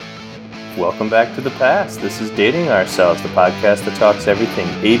Welcome back to the past. This is Dating Ourselves, the podcast that talks everything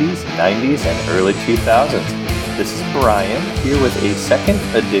 80s, 90s, and early 2000s. This is Brian, here with a second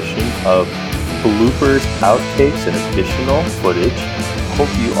edition of bloopers, outtakes, and additional footage.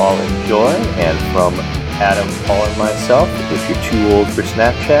 Hope you all enjoy, and from Adam, Paul, and myself, if you're too old for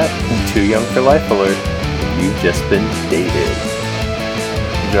Snapchat and too young for Life Alert, you've just been dated.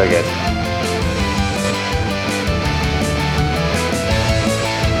 Enjoy, guys.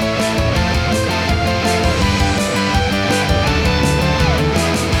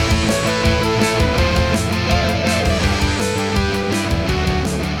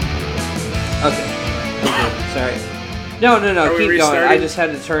 Okay. Sorry. No, keep going. I just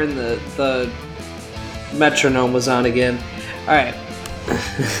had to turn the metronome was on again. Alright.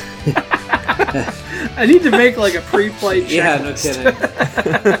 I need to make like a pre-play checklist.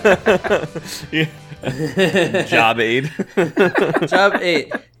 Yeah, no kidding. Job aid. Job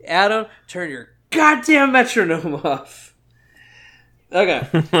 8. Adam, turn your goddamn metronome off. Okay.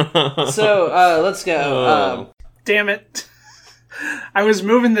 So, let's go. Damn it. I was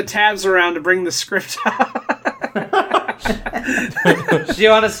moving the tabs around to bring the script up. Do you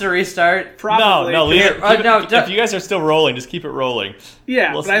want us to restart? Probably. No, leave it. If you guys are still rolling, just keep it rolling.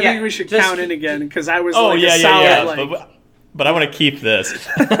 Yeah, but I think we should count in again, because I was solid. But I want to keep this.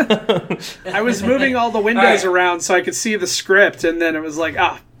 I was moving all the windows around so I could see the script, and then it was like,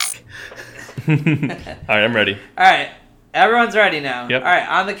 All right, I'm ready. All right, everyone's ready now. Yep. All right,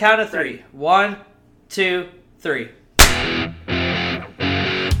 on the count of 3. 1, 2, 3.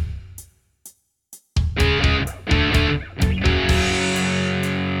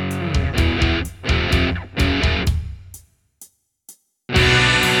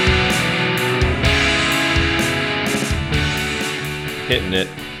 Hitting it.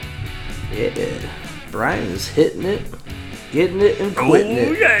 Yeah. Brian is hitting it, getting it, and quitting it.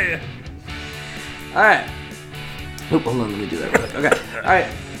 Oh, yeah. All right. Oop, hold on, let me do that real quick. Okay. All right.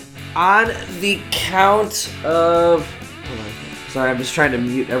 On the count of... Hold on. Sorry, I'm just trying to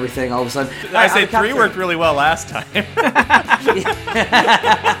mute everything all of a sudden. I say 3 worked really well last time. On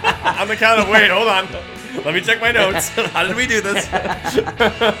the count of... Wait, hold on. Let me check my notes. How did we do this?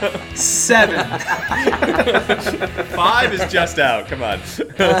 7. 5 is just out. Come on.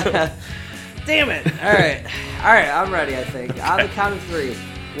 Damn it. All right, I'm ready, I think. On the count of 3.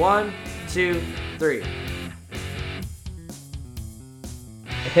 1, 2, 3.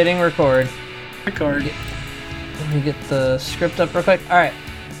 Hitting record. Record. Let me get the script up real quick. All right.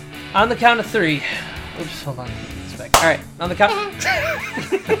 On the count of 3. Oops, hold on. All right, on the count.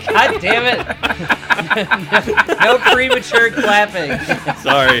 God damn it! No premature clapping.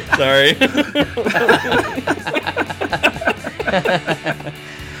 Sorry.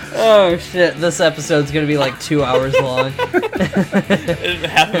 Oh shit! This episode's gonna be like 2 hours long.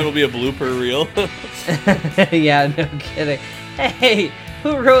 Half of it will be a blooper reel. Yeah, no kidding. Hey,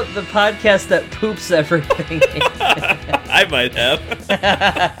 who wrote the podcast that poops everything? I might have.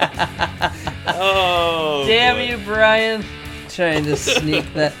 Oh, damn boy. you, Brian! Trying to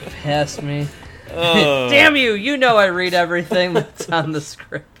sneak that past me. Oh. Damn you! You know I read everything that's on the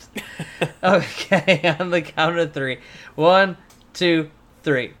script. Okay, on the count of 3. 1, 2,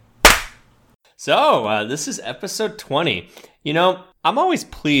 3. So, this is episode 20. You know, I'm always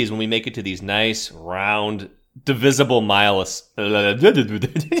pleased when we make it to these nice, round, divisible milestones.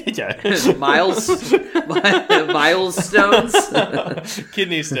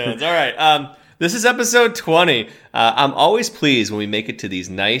 Kidney stones. All right. This is episode 20. I'm always pleased when we make it to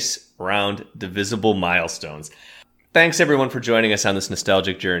these nice, round, divisible milestones. Thanks, everyone, for joining us on this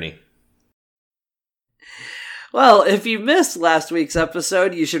nostalgic journey. Well, if you missed last week's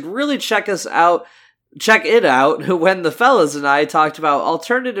episode, you should really check it out when the fellas and I talked about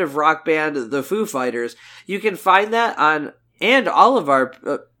alternative rock band The Foo Fighters. You can find that on, and all of our...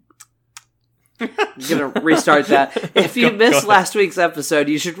 I'm going to restart that. If you missed last week's episode,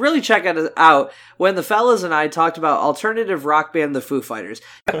 you should really check it out when the fellas and I talked about alternative rock band The Foo Fighters.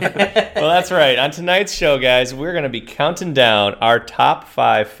 Well, that's right. On tonight's show, guys, we're going to be counting down our top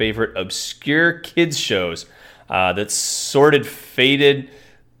 5 favorite obscure kids shows that's sorted, faded...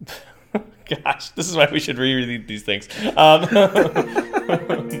 Gosh, this is why we should reread these things.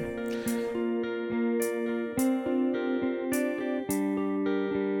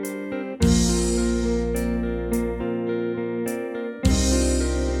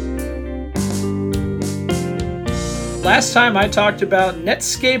 last time I talked about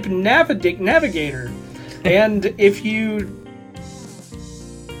Netscape Navigator. And if you...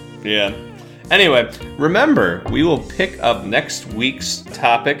 Yeah. Anyway, remember, we will pick up next week's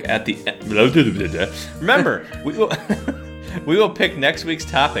topic at the end. Remember, We will pick next week's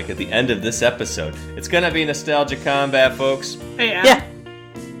topic at the end of this episode. It's going to be Nostalgia Combat, folks. Hey, Adam, Yeah.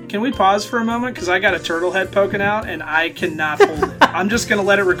 can we pause for a moment? Because I got a turtle head poking out, and I cannot hold it. I'm just going to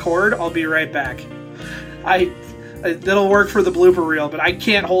let it record. I'll be right back. That'll work for the blooper reel, but I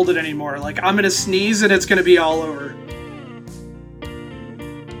can't hold it anymore. Like, I'm going to sneeze, and it's going to be all over.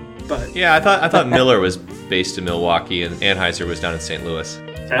 But Yeah, I thought Miller was based in Milwaukee and Anheuser was down in St. Louis.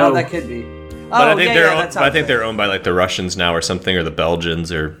 Oh, that could be. But Oh, I think yeah, they're yeah, owned, that but I think sounds they're owned by like the Russians now or something, or the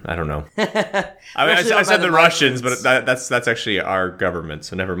Belgians, or I don't know. I Actually, owned by said the Russians, Russians. but that's actually our government,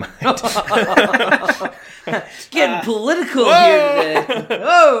 so never mind. Getting political here today.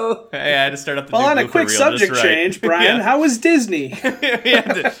 Whoa! Hey, I had to start up the well, new on a blooper quick reel subject just right. change, Brian, Yeah. how was Disney?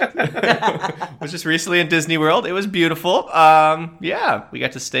 Yeah, was just recently in Disney World. It was beautiful. Yeah, we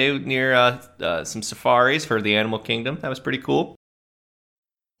got to stay near some safaris for the Animal Kingdom. That was pretty cool.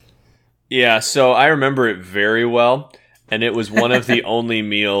 Yeah, so I remember it very well, and it was one of the only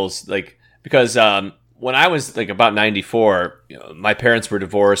meals, like, because when I was like about 94, my parents were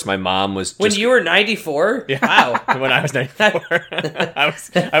divorced. My mom was When just, you were 94? Yeah. Wow. When I was 94,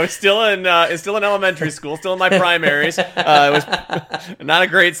 I was still in elementary school, still in my primaries. I was not a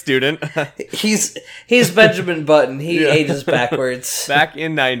great student. He's Benjamin Button. He ages backwards. Back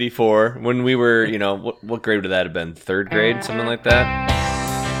in 94, when we were, what grade would that have been? Third grade, something like that.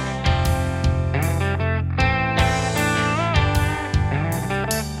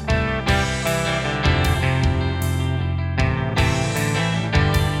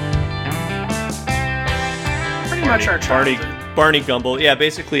 Pretty much our childhood. Barney Gumble. Yeah,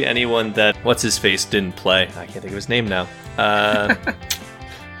 basically anyone that what's his face didn't play. I can't think of his name now. The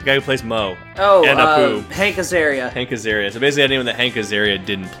guy who plays Mo. Oh, and Apu. Hank Azaria. Hank Azaria. So basically anyone that Hank Azaria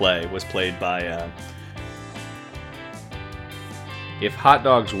didn't play was played by... If hot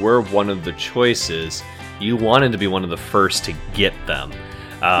dogs were one of the choices, you wanted to be one of the first to get them.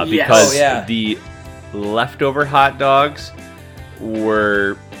 Yes. Because Oh, yeah. the leftover hot dogs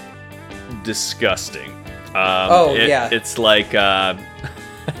were disgusting. Yeah. It's like...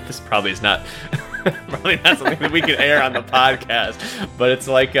 this probably is not... probably not something that we can air on the podcast, but it's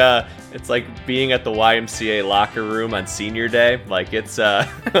like being at the YMCA locker room on senior day. Like it's Oh,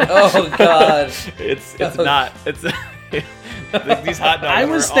 God. it's not these hot dogs. I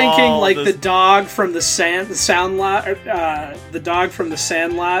was were thinking all like this- the dog from the Sandlot, the dog from the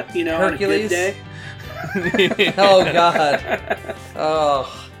Sandlot, on a Hercules? good day. Oh, God.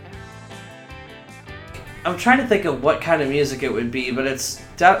 Oh. I'm trying to think of what kind of music it would be, but it's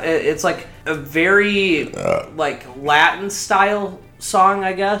like a very like Latin style song,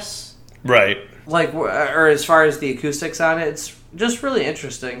 I guess. right. Like, or as far as the acoustics on it, it's just really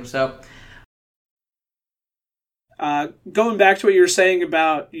interesting. So, Going back to what you were saying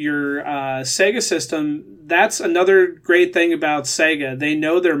about your Sega system, that's another great thing about Sega. They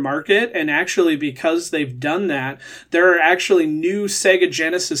know their market, and actually because they've done that, there are actually new Sega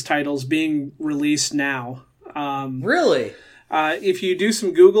Genesis titles being released now. really, If you do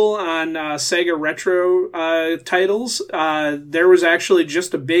some Google on Sega retro titles, there was actually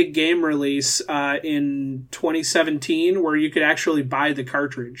just a big game release in 2017 where you could actually buy the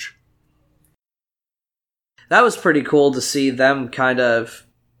cartridge. that was pretty cool to see them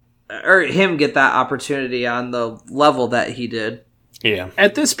or him get that opportunity on the level that he did. Yeah.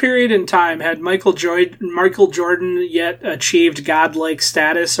 At this period in time, had Michael Jordan yet achieved godlike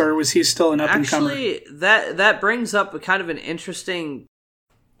status, or was he still an up-and-comer? Actually, that brings up a kind of an interesting.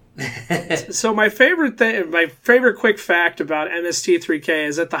 So my favorite quick fact about MST3K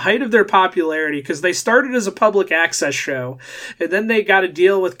is at the height of their popularity, because they started as a public access show, and then they got a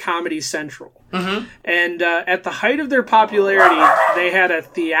deal with Comedy Central. Mm-hmm. And at the height of their popularity, they had a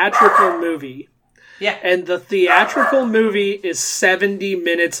theatrical movie. Yeah. And the theatrical movie is 70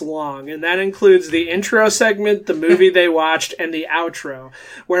 minutes long, and that includes the intro segment, the movie they watched, and the outro.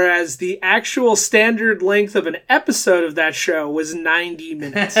 Whereas the actual standard length of an episode of that show was 90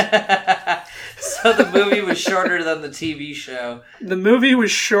 minutes. So the movie was shorter than the TV show. The movie was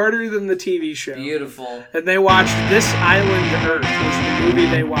shorter than the TV show. Beautiful. And they watched This Island Earth, was the movie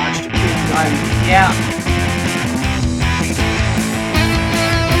they watched. Yeah.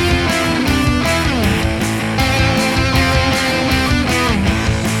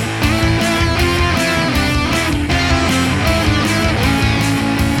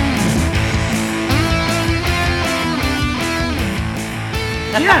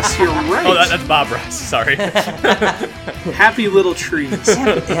 Yes, you're right. Oh, that's Bob Ross. Sorry. Happy Little Trees,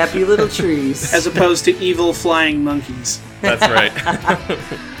 Happy little trees. as opposed to Evil Flying Monkeys. That's right.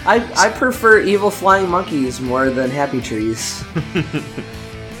 I prefer evil flying monkeys more than happy trees.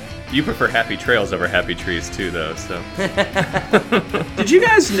 You prefer Happy Trails over Happy Trees too, though. So. Did you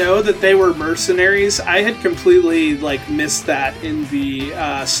guys know that they were mercenaries? I had completely missed that in the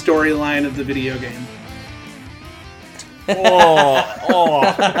storyline of the video game.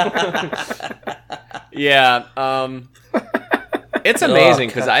 Yeah. It's amazing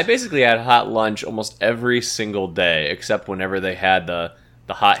because I basically had hot lunch almost every single day, except whenever they had the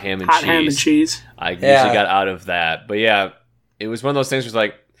hot ham and cheese. Hot ham and cheese. I usually got out of that. But yeah, it was one of those things where it's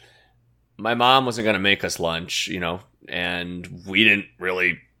like, my mom wasn't going to make us lunch, and we didn't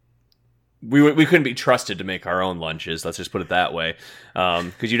really... We couldn't be trusted to make our own lunches. Let's just put it that way.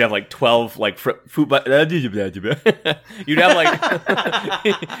 Because you'd have 12 fruit by you'd have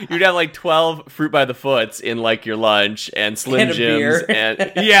 12 fruit by the foots in your lunch and Slim Jims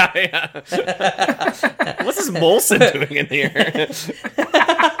and yeah. What's this Molson doing in here?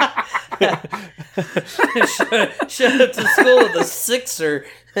 Should have to school with a sixer.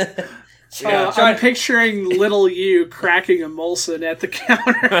 Yeah. I'm picturing little you cracking a Molson at the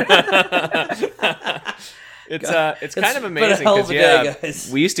counter. It's kind of amazing because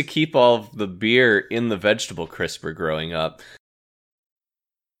we used to keep all of the beer in the vegetable crisper growing up.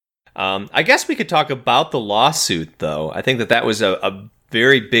 I guess we could talk about the lawsuit, though. I think that was a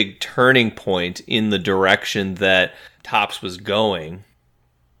very big turning point in the direction that Topps was going.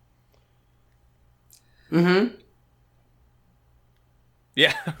 Mm-hmm.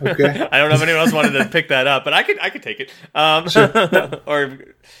 Yeah. Okay. I don't know if anyone else wanted to pick that up, but I could take it.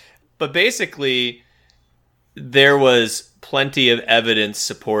 But basically, there was plenty of evidence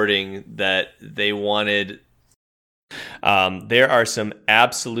supporting that they wanted. There are some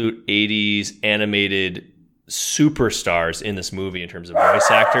absolute 80s animated superstars in this movie in terms of voice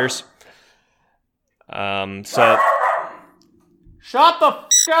actors. So shut the f***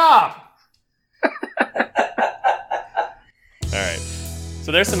 up! All right.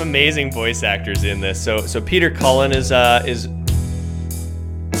 So there's some amazing voice actors in this. So Peter Cullen is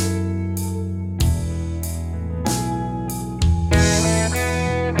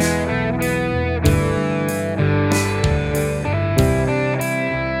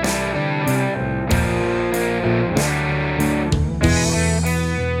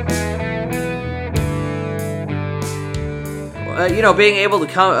being able to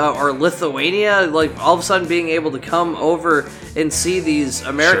come, or Lithuania, all of a sudden being able to come over and see these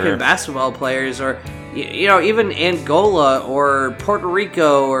American basketball players, or, even Angola or Puerto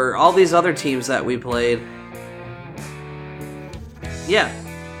Rico or all these other teams that we played. Yeah.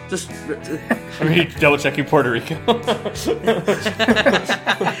 Just... Are you double-checking Puerto Rico? No,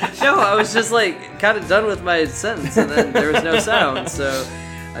 I was just, kind of done with my sentence, and then there was no sound, so...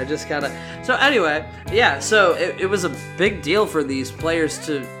 I just kind of... So anyway, yeah, so it was a big deal for these players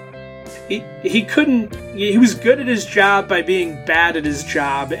to... He couldn't... He was good at his job by being bad at his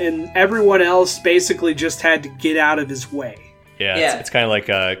job, and everyone else basically just had to get out of his way. Yeah. It's kind of like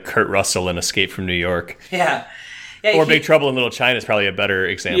Kurt Russell in Escape from New York. Yeah. Or Big Trouble in Little China is probably a better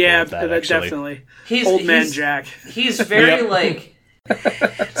example of that, actually. Definitely. Old Man Jack. He's very,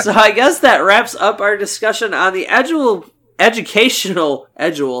 So I guess that wraps up our discussion on the educational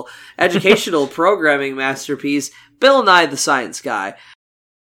programming masterpiece, Bill Nye the Science Guy.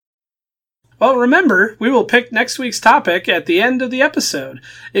 Well, remember, we will pick next week's topic at the end of the episode.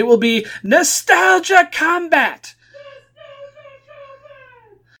 It will be Nostalgia Combat.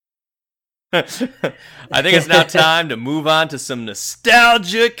 I think it's now time to move on to some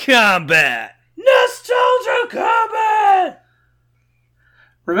Nostalgia Combat. Nostalgia Combat!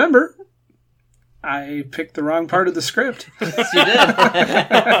 Remember, I picked the wrong part of the script. Yes, you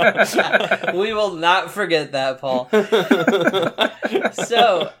did. We will not forget that, Paul.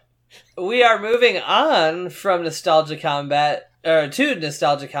 So, we are moving on from Nostalgia Combat, to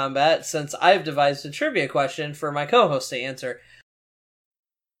Nostalgia Combat, since I've devised a trivia question for my co-host to answer.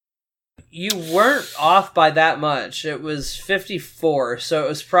 You weren't off by that much. It was 54, so it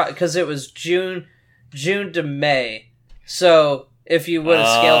was because it was June to May. So if you would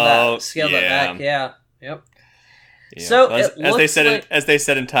have scaled that back, yeah, yep. Yeah. So as they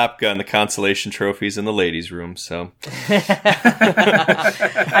said in Top Gun, the consolation trophy's in the ladies' room. So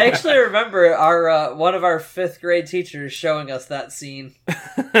I actually remember our one of our 5th grade teachers showing us that scene.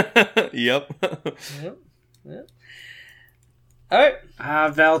 Yep. All right.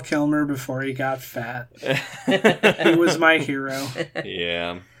 Val Kilmer before he got fat. He was my hero.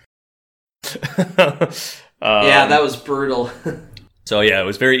 Yeah. Yeah, that was brutal. So yeah, it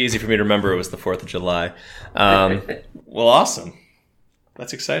was very easy for me to remember it was the 4th of July. Well, awesome.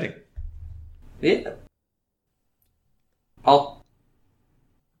 That's exciting. Yeah. Paul?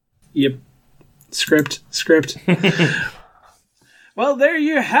 Yep. Script. Well, there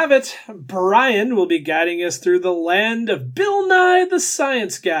you have it. Brian will be guiding us through the land of Bill Nye the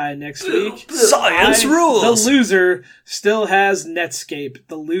Science Guy next week. Science rules! The loser still has Netscape,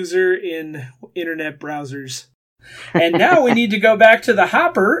 the loser in internet browsers. And now we need to go back to the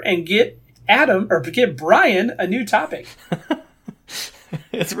hopper and get Brian a new topic.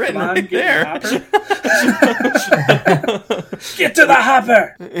 It's written right there. Get to the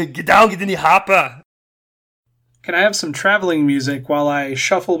hopper! Get down, get in the hopper. Can I have some traveling music while I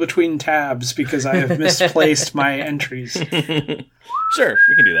shuffle between tabs because I have misplaced my entries? Sure,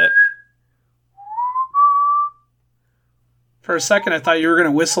 we can do that. For a second, I thought you were going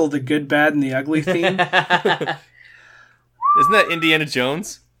to whistle the good, bad, and the ugly theme. Isn't that Indiana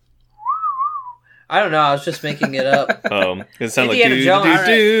Jones? I don't know. I was just making it up. It sounds Indiana like Jones.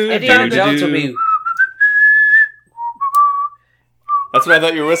 Indiana Jones will be. That's what I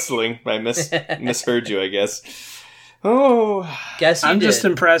thought you were whistling. I misheard you, I guess. Oh, guess I'm just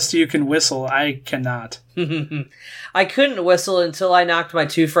impressed you can whistle. I cannot. I couldn't whistle until I knocked my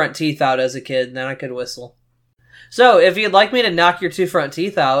 2 front teeth out as a kid, and then I could whistle. So, if you'd like me to knock your 2 front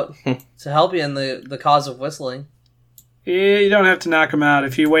teeth out to help you in the cause of whistling. Yeah, you don't have to knock them out.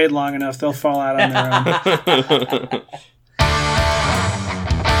 If you wait long enough, they'll fall out on their own.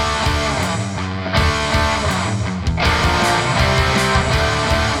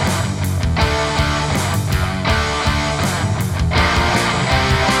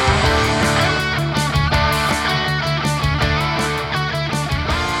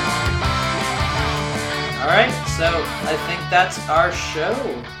 Alright, so I think that's our show.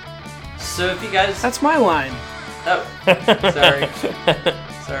 So if you guys... That's my line. Oh,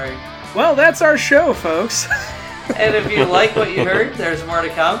 sorry. Well, that's our show, folks. And if you like what you heard, there's more to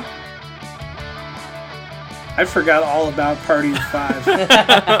come. I forgot all about Party of 5.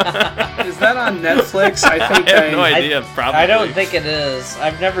 Is that on Netflix? I think I have no idea. Probably. I don't think it is.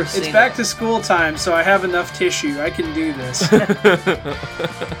 I've never seen it. It's back to school time, so I have enough tissue. I can do this.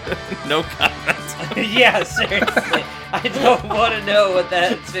 No comment. Yeah, seriously. I don't want to know what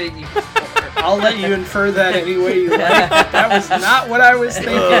that's making for. I'll let you infer that any way you like. That was not what I was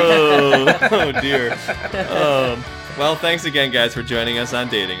thinking. Oh dear. Well, thanks again, guys, for joining us on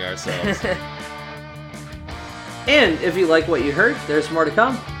Dating Ourselves. And if you like what you heard, there's more to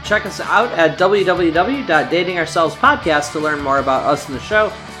come. Check us out at www.datingourselvespodcast to learn more about us and the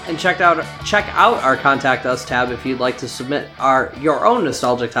show. And check out our Contact Us tab if you'd like to submit your own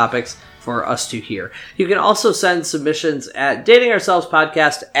nostalgic topics for us to hear. You can also send submissions at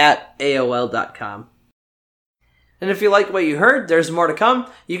datingourselvespodcast@aol.com. And if you like what you heard, there's more to come.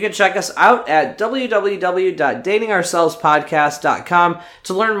 You can check us out at www.datingourselvespodcast.com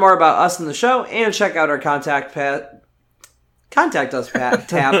to learn more about us and the show, and check out our Contact Us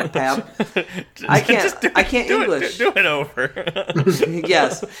tab. I can't English. Do it over.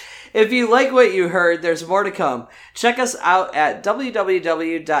 Yes. If you like what you heard, there's more to come. Check us out at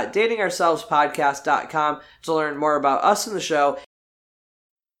www.datingourselvespodcast.com to learn more about us and the show.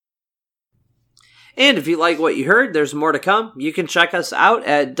 And if you like what you heard, there's more to come. You can check us out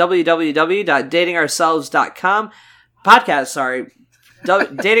at www.datingourselves.com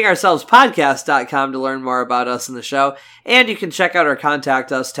datingourselvespodcast.com to learn more about us and the show. And you can check out our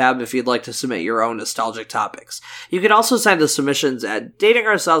Contact Us tab if you'd like to submit your own nostalgic topics. You can also send us submissions at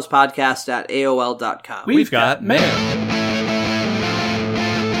datingourselvespodcast@aol.com. We've got mail.